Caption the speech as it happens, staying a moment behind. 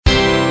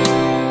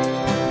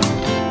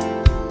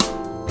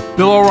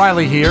Bill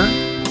O'Reilly here,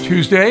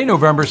 Tuesday,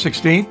 November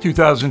 16th,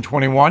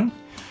 2021.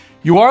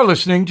 You are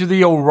listening to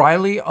the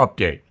O'Reilly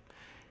Update.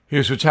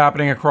 Here's what's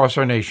happening across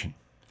our nation.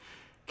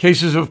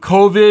 Cases of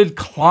COVID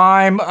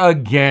climb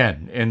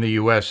again in the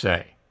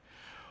USA.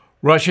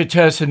 Russia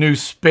tests a new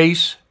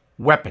space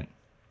weapon.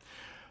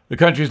 The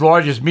country's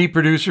largest meat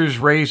producers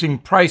raising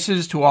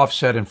prices to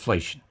offset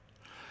inflation.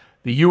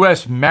 The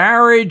U.S.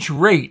 marriage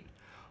rate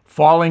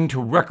falling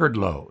to record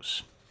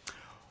lows.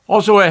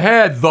 Also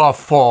ahead, the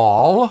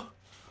fall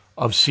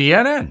of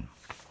CNN.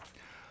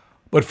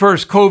 But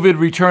first, COVID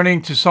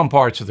returning to some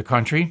parts of the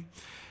country.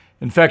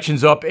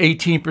 Infections up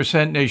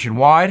 18%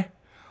 nationwide.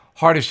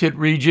 Hardest hit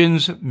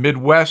regions,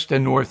 Midwest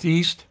and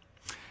Northeast.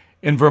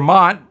 In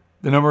Vermont,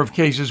 the number of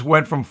cases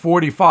went from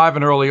 45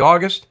 in early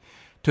August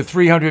to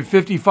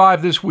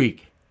 355 this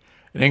week,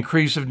 an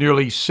increase of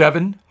nearly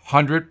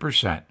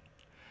 700%.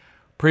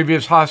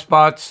 Previous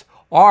hotspots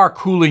are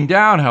cooling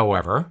down,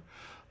 however.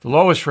 The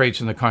lowest rates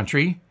in the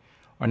country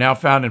are now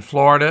found in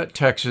Florida,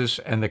 Texas,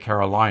 and the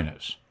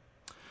Carolinas.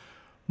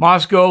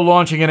 Moscow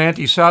launching an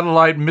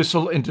anti-satellite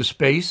missile into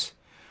space,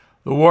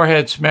 the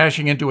warhead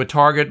smashing into a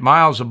target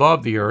miles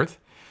above the Earth,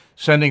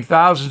 sending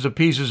thousands of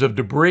pieces of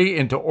debris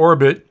into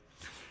orbit.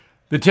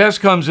 The test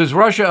comes as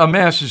Russia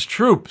amasses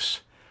troops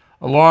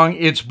along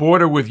its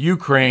border with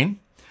Ukraine.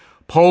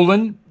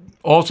 Poland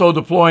also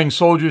deploying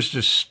soldiers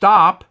to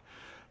stop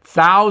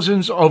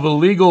thousands of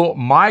illegal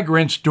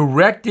migrants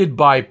directed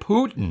by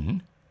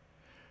Putin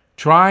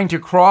trying to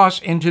cross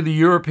into the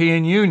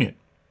European Union.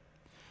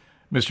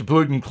 Mr.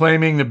 Putin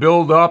claiming the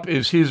buildup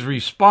is his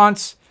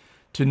response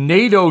to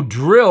NATO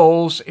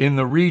drills in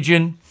the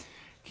region.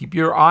 Keep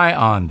your eye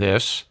on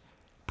this.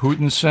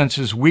 Putin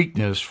senses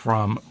weakness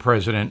from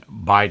President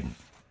Biden.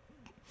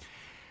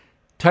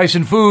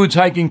 Tyson Foods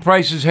hiking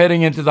prices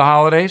heading into the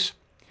holidays.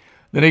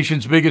 The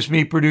nation's biggest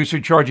meat producer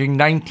charging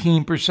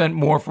 19%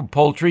 more for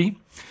poultry,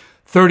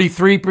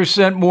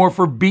 33% more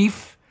for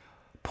beef,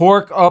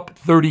 pork up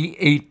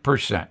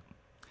 38%.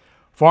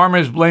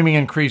 Farmers blaming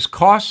increased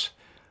costs,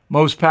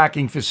 most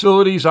packing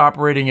facilities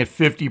operating at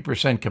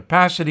 50%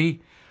 capacity.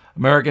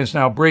 Americans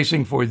now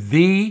bracing for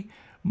the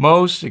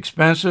most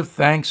expensive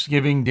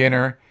Thanksgiving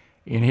dinner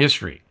in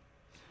history.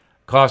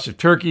 Cost of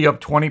turkey up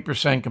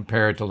 20%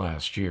 compared to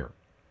last year.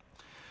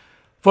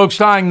 Folks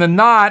tying the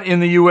knot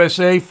in the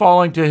USA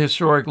falling to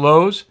historic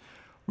lows.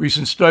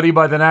 Recent study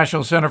by the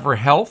National Center for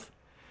Health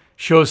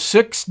shows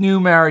 6 new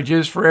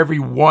marriages for every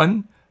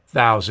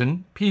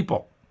 1,000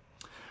 people.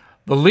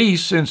 The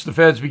least since the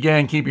feds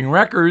began keeping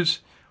records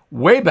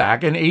way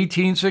back in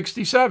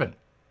 1867.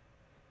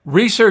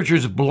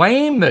 Researchers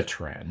blame the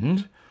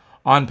trend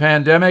on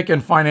pandemic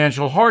and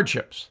financial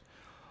hardships.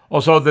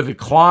 Also, the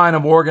decline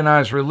of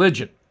organized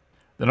religion.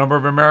 The number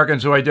of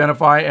Americans who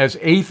identify as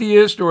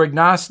atheist or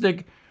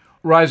agnostic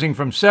rising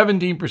from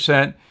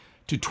 17%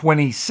 to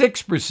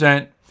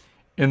 26%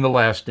 in the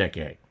last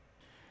decade.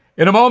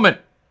 In a moment,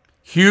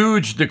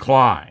 huge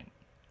decline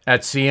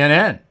at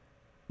CNN.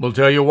 We'll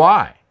tell you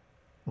why.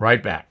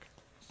 Right back.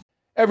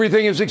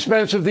 Everything is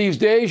expensive these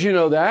days, you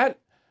know that.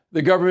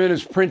 The government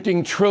is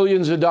printing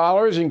trillions of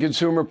dollars and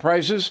consumer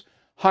prices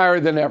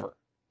higher than ever.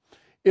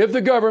 If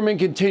the government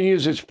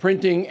continues its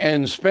printing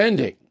and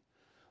spending,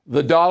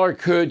 the dollar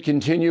could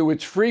continue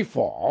its free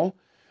fall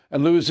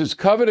and lose its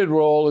coveted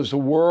role as the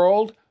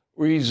world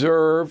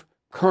reserve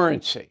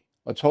currency.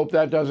 Let's hope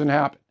that doesn't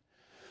happen.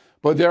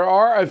 But there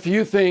are a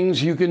few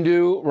things you can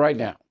do right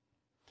now.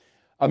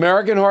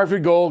 American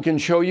Hartford Gold can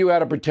show you how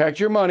to protect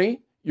your money,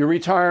 your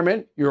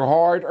retirement, your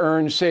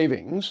hard-earned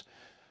savings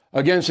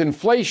against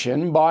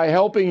inflation by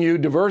helping you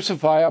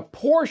diversify a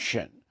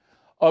portion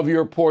of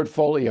your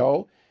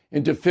portfolio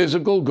into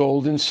physical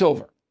gold and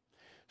silver.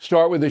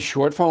 Start with a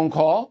short phone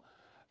call,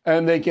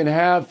 and they can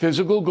have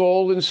physical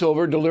gold and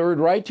silver delivered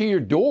right to your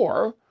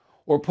door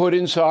or put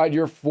inside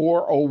your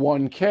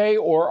 401k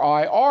or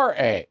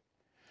IRA.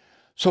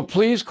 So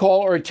please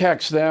call or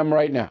text them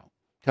right now.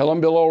 Tell them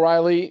Bill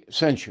O'Reilly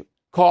sent you.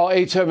 Call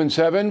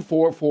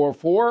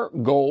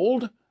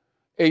 877-444-GOLD,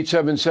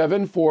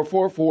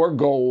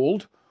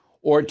 877-444-GOLD,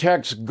 or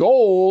text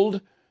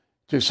GOLD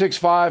to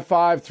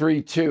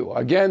 65532.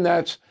 Again,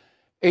 that's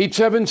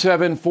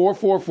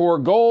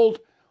 877-444-GOLD,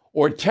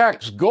 or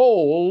text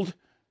GOLD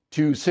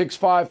to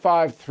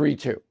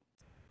 65532.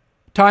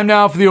 Time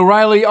now for the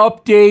O'Reilly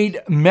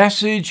Update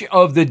message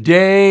of the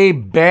day.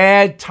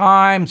 Bad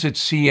times at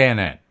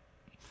CNN.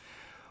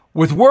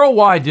 With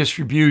worldwide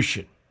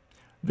distribution,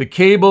 the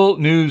cable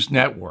news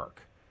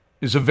network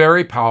is a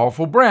very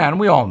powerful brand.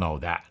 We all know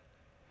that.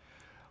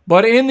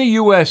 But in the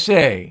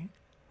USA,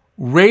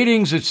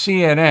 ratings at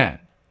CNN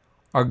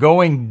are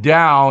going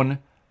down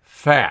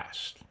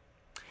fast.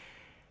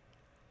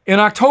 In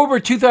October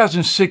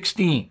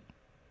 2016,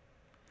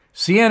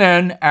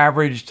 CNN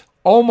averaged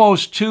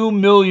almost 2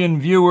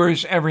 million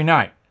viewers every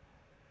night.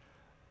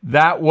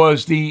 That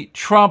was the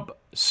Trump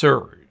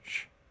surge.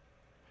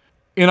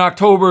 In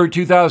October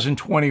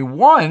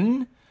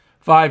 2021,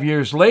 5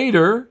 years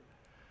later,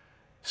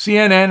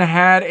 CNN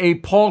had a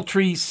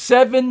paltry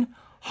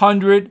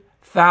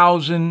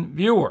 700,000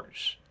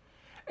 viewers.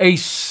 a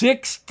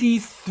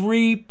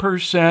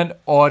 63%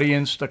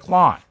 audience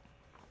decline.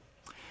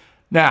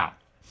 Now,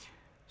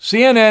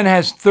 CNN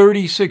has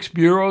 36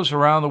 bureaus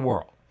around the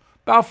world,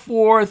 about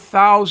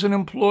 4,000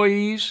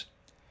 employees.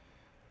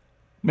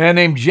 A man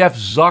named Jeff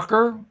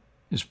Zucker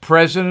is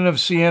president of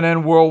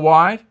CNN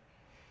Worldwide.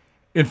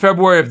 In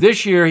February of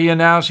this year, he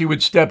announced he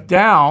would step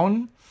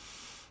down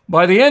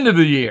by the end of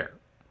the year.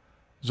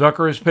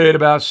 Zucker is paid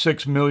about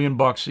 $6 million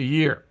a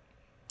year.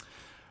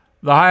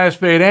 The highest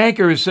paid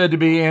anchor is said to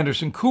be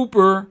Anderson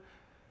Cooper,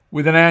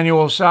 with an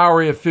annual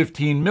salary of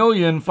 $15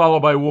 million, followed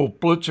by Wolf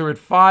Blitzer at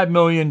 $5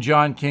 million,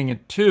 John King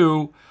at $2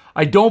 million.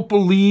 I don't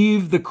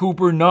believe the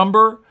Cooper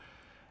number,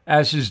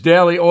 as his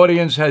daily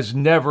audience has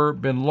never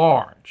been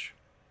large.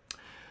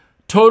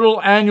 Total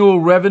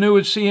annual revenue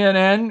at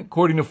CNN,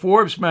 according to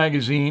Forbes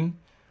magazine,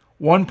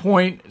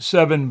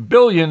 $1.7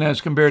 billion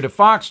as compared to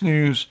Fox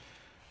News,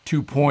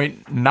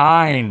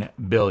 $2.9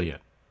 billion.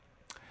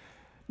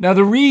 Now,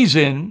 the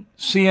reason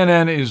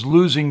CNN is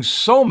losing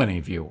so many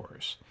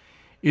viewers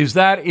is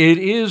that it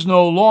is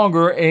no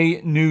longer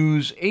a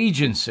news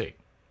agency.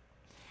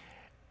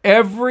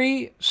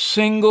 Every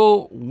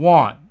single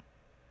one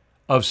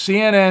of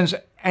CNN's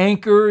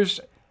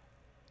anchors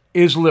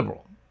is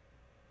liberal.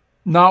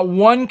 Not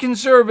one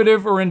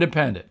conservative or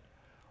independent.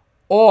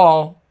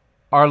 All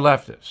are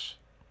leftists.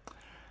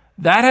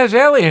 That has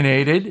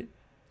alienated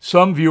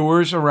some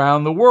viewers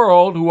around the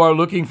world who are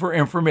looking for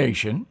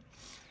information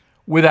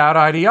without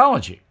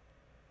ideology.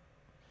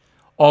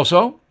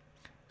 Also,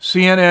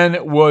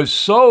 CNN was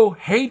so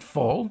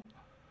hateful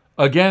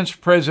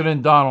against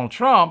President Donald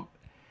Trump,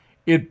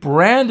 it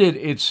branded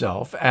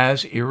itself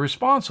as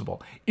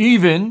irresponsible,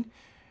 even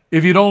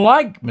if you don't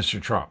like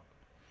Mr. Trump.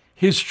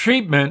 His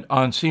treatment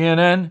on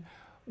CNN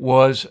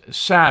was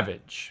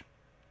savage.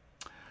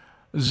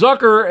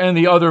 Zucker and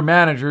the other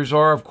managers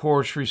are, of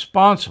course,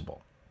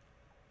 responsible.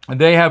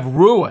 They have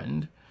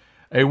ruined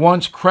a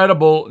once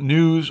credible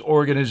news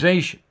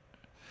organization.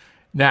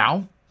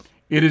 Now,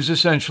 it is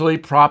essentially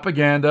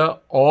propaganda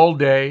all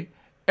day,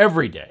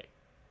 every day.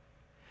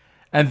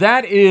 And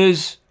that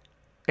is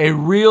a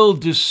real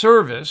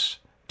disservice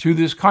to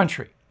this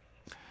country.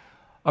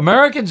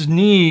 Americans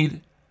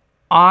need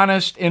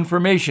honest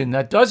information.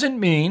 That doesn't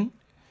mean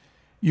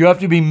you have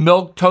to be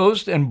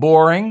milquetoast and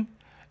boring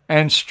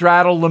and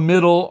straddle the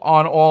middle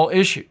on all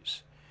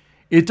issues.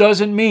 It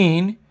doesn't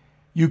mean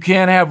you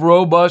can't have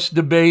robust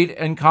debate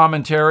and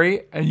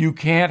commentary, and you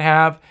can't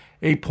have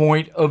a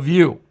point of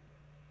view.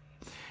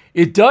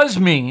 It does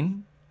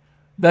mean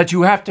that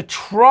you have to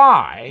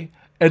try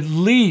at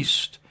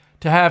least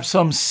to have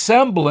some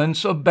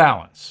semblance of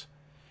balance,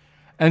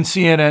 and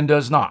CNN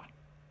does not.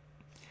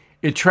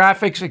 It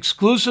traffics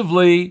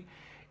exclusively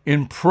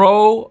in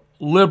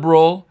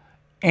pro-liberal,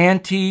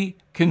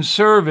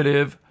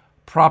 anti-conservative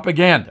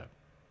propaganda.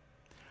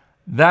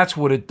 That's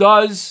what it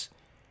does,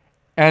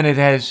 and it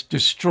has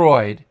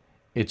destroyed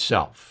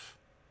itself.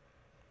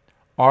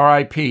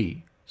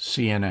 R.I.P.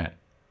 CNN.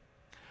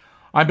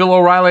 I'm Bill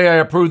O'Reilly. I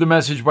approve the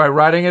message by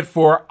writing it.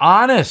 For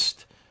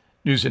honest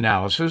news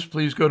analysis,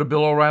 please go to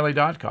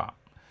BillO'Reilly.com.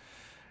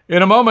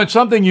 In a moment,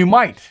 something you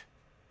might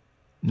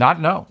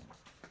not know.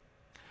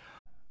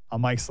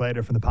 I'm Mike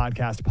Slater from the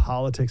podcast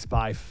Politics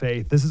by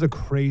Faith. This is a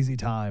crazy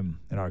time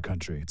in our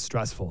country. It's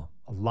stressful,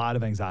 a lot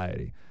of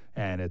anxiety,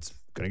 and it's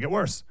going to get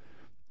worse.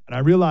 And I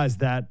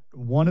realized that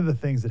one of the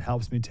things that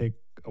helps me take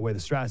away the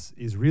stress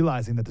is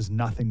realizing that there's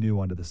nothing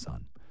new under the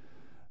sun.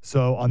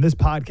 So on this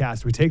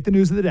podcast, we take the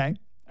news of the day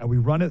and we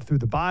run it through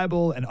the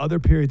Bible and other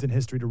periods in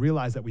history to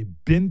realize that we've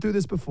been through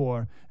this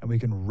before and we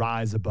can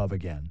rise above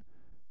again.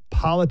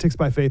 Politics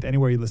by Faith,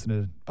 anywhere you listen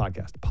to the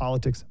podcast.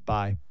 Politics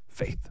by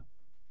Faith.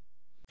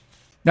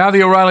 Now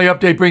the O'Reilly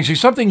Update brings you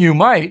something you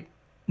might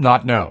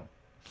not know.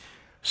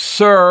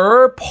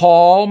 Sir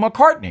Paul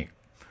McCartney,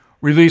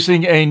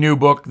 releasing a new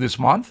book this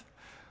month.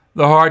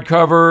 The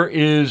hardcover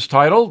is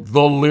titled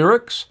The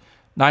Lyrics,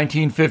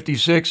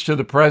 1956 to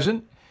the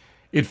Present.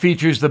 It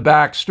features the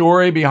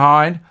backstory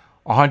behind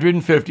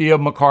 150 of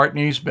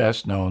McCartney's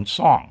best-known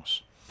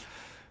songs.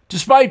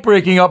 Despite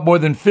breaking up more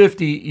than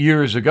 50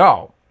 years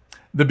ago,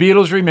 the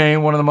Beatles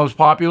remain one of the most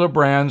popular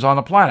bands on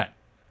the planet.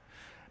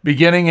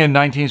 Beginning in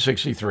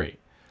 1963,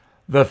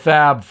 the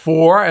Fab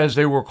Four, as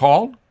they were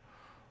called,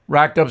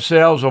 racked up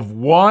sales of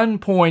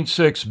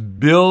 1.6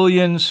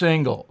 billion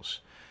singles,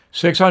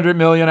 600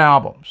 million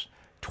albums,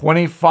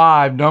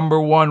 25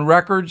 number one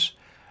records,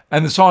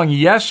 and the song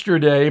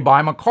Yesterday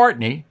by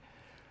McCartney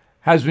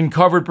has been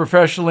covered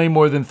professionally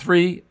more than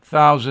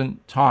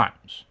 3,000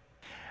 times.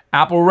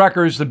 Apple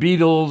Records, the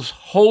Beatles'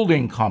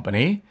 holding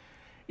company,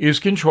 is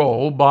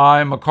controlled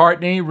by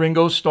McCartney,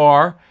 Ringo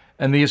Starr,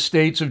 and the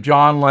estates of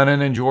John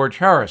Lennon and George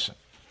Harrison.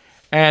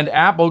 And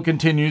Apple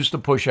continues to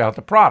push out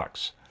the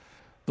products.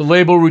 The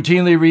label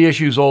routinely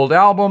reissues old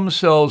albums,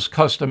 sells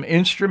custom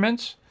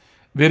instruments,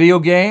 video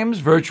games,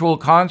 virtual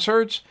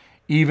concerts,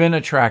 even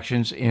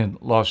attractions in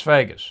Las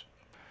Vegas.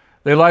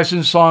 They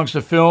license songs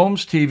to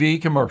films, TV,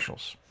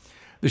 commercials.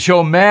 The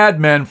show Mad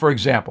Men, for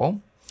example,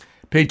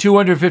 paid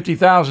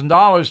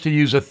 $250,000 to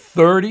use a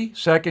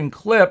 30-second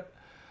clip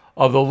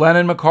of the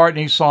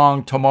Lennon-McCartney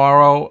song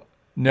Tomorrow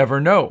Never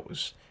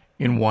Knows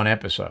in one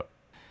episode.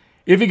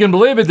 If you can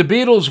believe it, the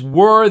Beatles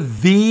were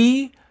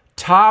the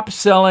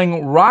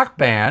top-selling rock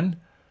band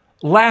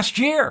last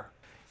year.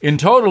 In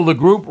total, the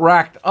group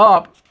racked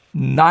up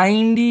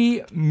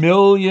 $90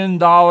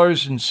 million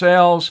in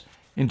sales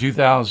in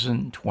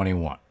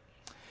 2021.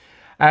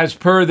 As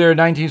per their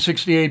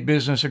 1968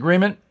 business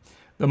agreement,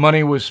 the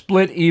money was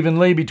split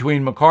evenly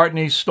between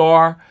McCartney's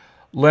star,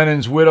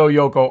 Lennon's widow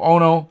Yoko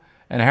Ono,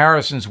 and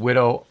Harrison's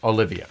widow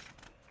Olivia.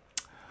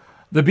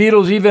 The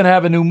Beatles even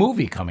have a new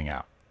movie coming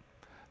out.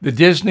 The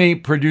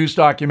Disney-produced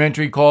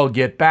documentary called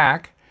Get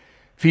Back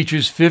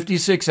features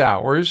 56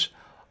 hours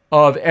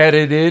of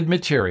edited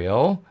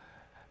material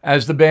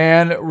as the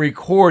band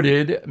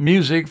recorded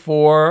music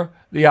for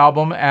the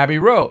album Abbey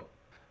Road.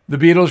 The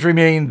Beatles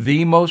remain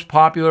the most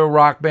popular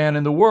rock band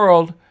in the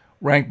world,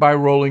 ranked by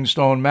Rolling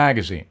Stone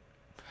magazine.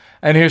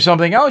 And here's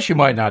something else you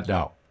might not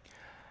know.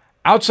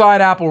 Outside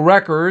Apple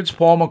Records,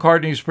 Paul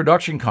McCartney's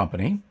production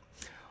company,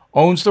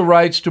 owns the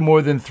rights to more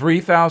than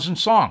 3,000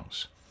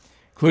 songs,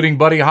 including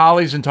Buddy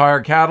Holly's entire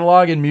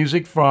catalog and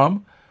music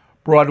from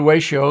Broadway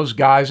shows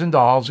Guys and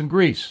Dolls and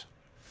Grease.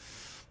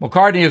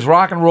 McCartney is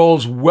rock and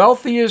roll's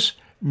wealthiest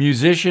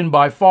musician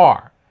by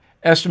far,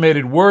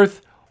 estimated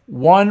worth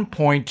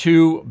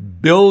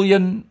 $1.2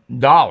 billion.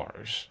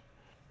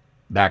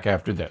 Back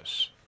after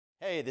this.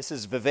 Hey, this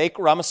is Vivek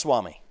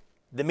Ramaswamy.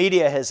 The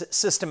media has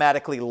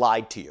systematically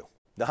lied to you.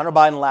 The Hunter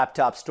Biden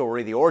laptop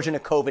story, the origin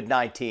of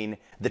COVID-19,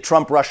 the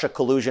Trump-Russia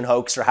collusion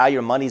hoax, or how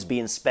your money's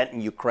being spent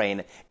in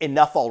Ukraine.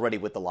 Enough already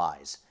with the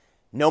lies.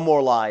 No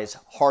more lies,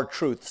 hard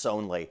truths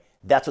only.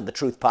 That's what the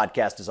Truth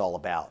Podcast is all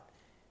about.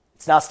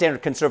 It's not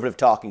standard conservative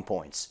talking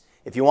points.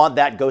 If you want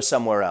that, go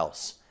somewhere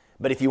else.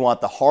 But if you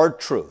want the hard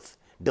truth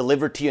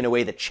delivered to you in a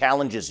way that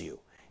challenges you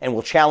and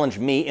will challenge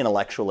me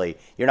intellectually,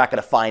 you're not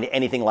going to find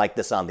anything like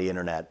this on the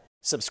internet.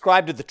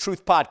 Subscribe to the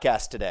Truth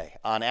Podcast today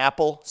on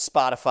Apple,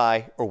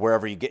 Spotify, or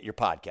wherever you get your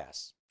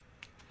podcasts.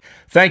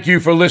 Thank you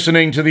for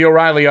listening to the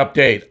O'Reilly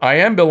Update. I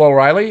am Bill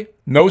O'Reilly.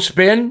 No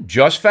spin,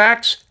 just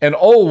facts, and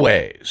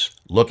always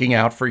looking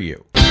out for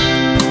you.